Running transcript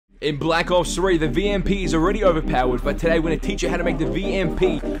In Black Ops 3, the VMP is already overpowered, but today we're going to teach you how to make the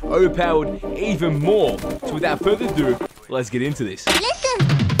VMP overpowered even more. So without further ado, let's get into this.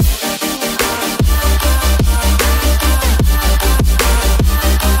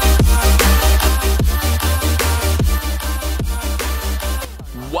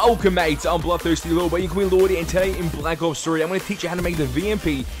 Welcome mates, I'm Bloodthirsty Lord, but you can be Lordy, and today in Black Ops 3, I'm going to teach you how to make the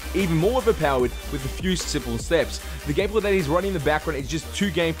VMP even more overpowered with a few simple steps. The gameplay that is running in the background is just two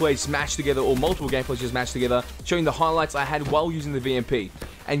gameplays smashed together, or multiple gameplays just matched together, showing the highlights I had while using the VMP.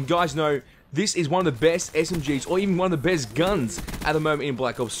 And guys know, this is one of the best SMGs, or even one of the best guns at the moment in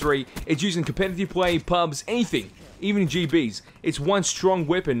Black Ops 3. It's used in competitive play, pubs, anything. Even in GBs, it's one strong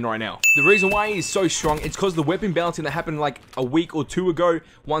weapon right now. The reason why it is so strong, it's because the weapon balancing that happened like a week or two ago,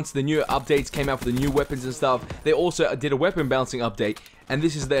 once the new updates came out for the new weapons and stuff, they also did a weapon balancing update, and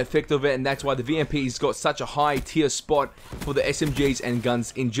this is the effect of it, and that's why the VMP's got such a high tier spot for the SMGs and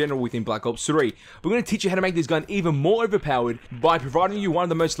guns in general within Black Ops 3. We're going to teach you how to make this gun even more overpowered by providing you one of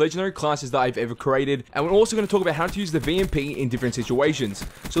the most legendary classes that I've ever created, and we're also going to talk about how to use the VMP in different situations.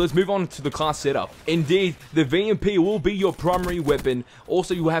 So let's move on to the class setup. Indeed, the VMP will be your primary weapon.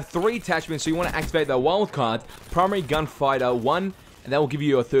 Also, you will have 3 attachments, so you want to activate the wildcard, primary gunfighter 1, and that will give you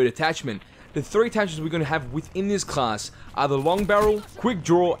your 3rd attachment. The 3 attachments we're going to have within this class are the long barrel, quick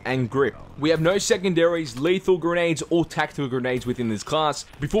draw, and grip. We have no secondaries, lethal grenades, or tactical grenades within this class.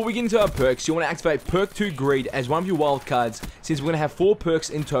 Before we get into our perks, you want to activate perk 2 greed as one of your wildcards, since we're going to have 4 perks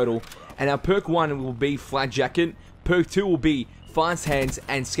in total, and our perk 1 will be flat jacket, perk 2 will be fast hands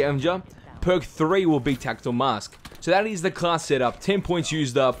and scavenger, perk 3 will be tactical mask. So that is the class setup, 10 points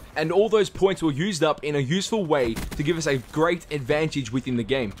used up, and all those points were used up in a useful way to give us a great advantage within the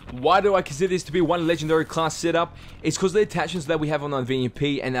game. Why do I consider this to be one legendary class setup? It's because of the attachments that we have on our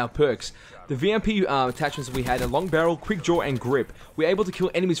VMP and our perks. The VMP attachments we had a long barrel, quick draw, and grip. We're able to kill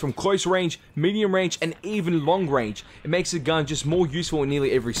enemies from close range, medium range, and even long range. It makes the gun just more useful in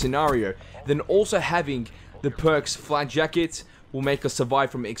nearly every scenario. Then also having the perks flat jacket will make us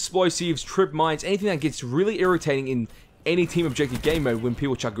survive from explosives, trip mines, anything that gets really irritating in any team objective game mode when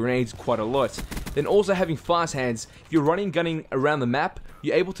people chuck grenades quite a lot. Then also having fast hands, if you're running gunning around the map,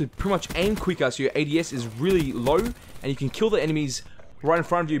 you're able to pretty much aim quicker, so your ADS is really low, and you can kill the enemies right in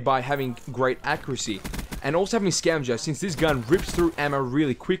front of you by having great accuracy. And also having scavenger, since this gun rips through ammo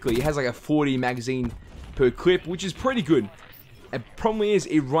really quickly. It has like a 40 magazine per clip, which is pretty good. And problem is,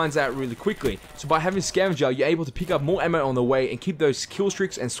 it runs out really quickly. So by having scavenger, you're able to pick up more ammo on the way and keep those kill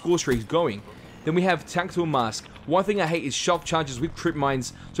streaks and score streaks going. Then we have tactical mask. One thing I hate is shock charges with trip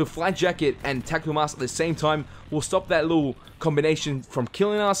mines. So flat jacket and tactical mask at the same time will stop that little combination from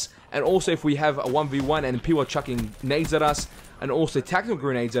killing us. And also if we have a 1v1 and people are chucking nades at us, and also tactical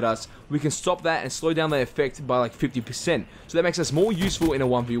grenades at us, we can stop that and slow down the effect by like 50%. So that makes us more useful in a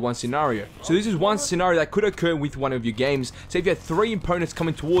 1v1 scenario. So this is one scenario that could occur with one of your games. So if you have 3 opponents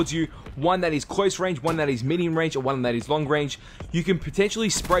coming towards you, one that is close range, one that is medium range, or one that is long range, you can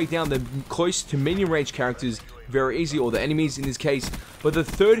potentially spray down the close to medium range characters very easy, or the enemies in this case. But the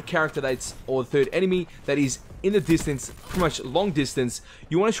 3rd character or the 3rd enemy that is in the distance, pretty much long distance,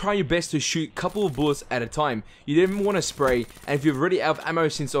 you want to try your best to shoot a couple of bullets at a time. You don't even want to spray, and if you're already out of ammo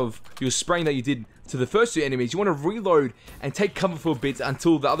since of your spraying that you did to the first 2 enemies, you want to reload and take cover for a bit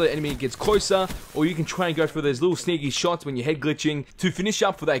until the other enemy gets closer, or you can try and go for those little sneaky shots when you're head glitching to finish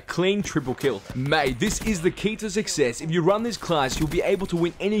up for that clean triple kill. Mate, this is the key to success. If you run this class, you'll be able to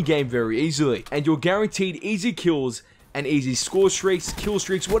win any game very easily, and you're guaranteed easy kills and easy score streaks, kill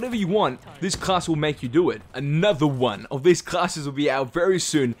streaks, whatever you want. This class will make you do it. Another one of these classes will be out very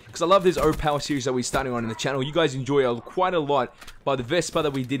soon, because I love this Overpower series that we're starting on in the channel. You guys enjoy it quite a lot by the Vespa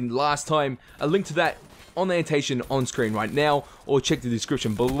that we did last time. A link to that on the annotation on screen right now, or check the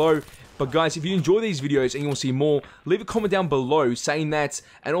description below. But guys, if you enjoy these videos and you want to see more, leave a comment down below saying that,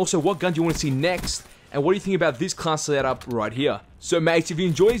 and also what gun do you want to see next, and what do you think about this class setup right here. So mates, if you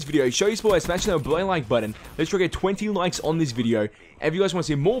enjoy this video, show your support by smashing that below like button. Let's try to get 20 likes on this video. And if you guys want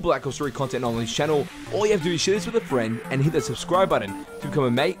to see more Black Ops 3 content on this channel, all you have to do is share this with a friend and hit that subscribe button to become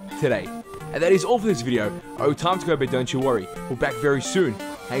a mate today. And that is all for this video. Oh, time to go, but don't you worry. We're back very soon.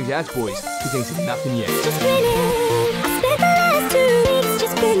 Hangs out, boys. 'Cause things are nothing yet.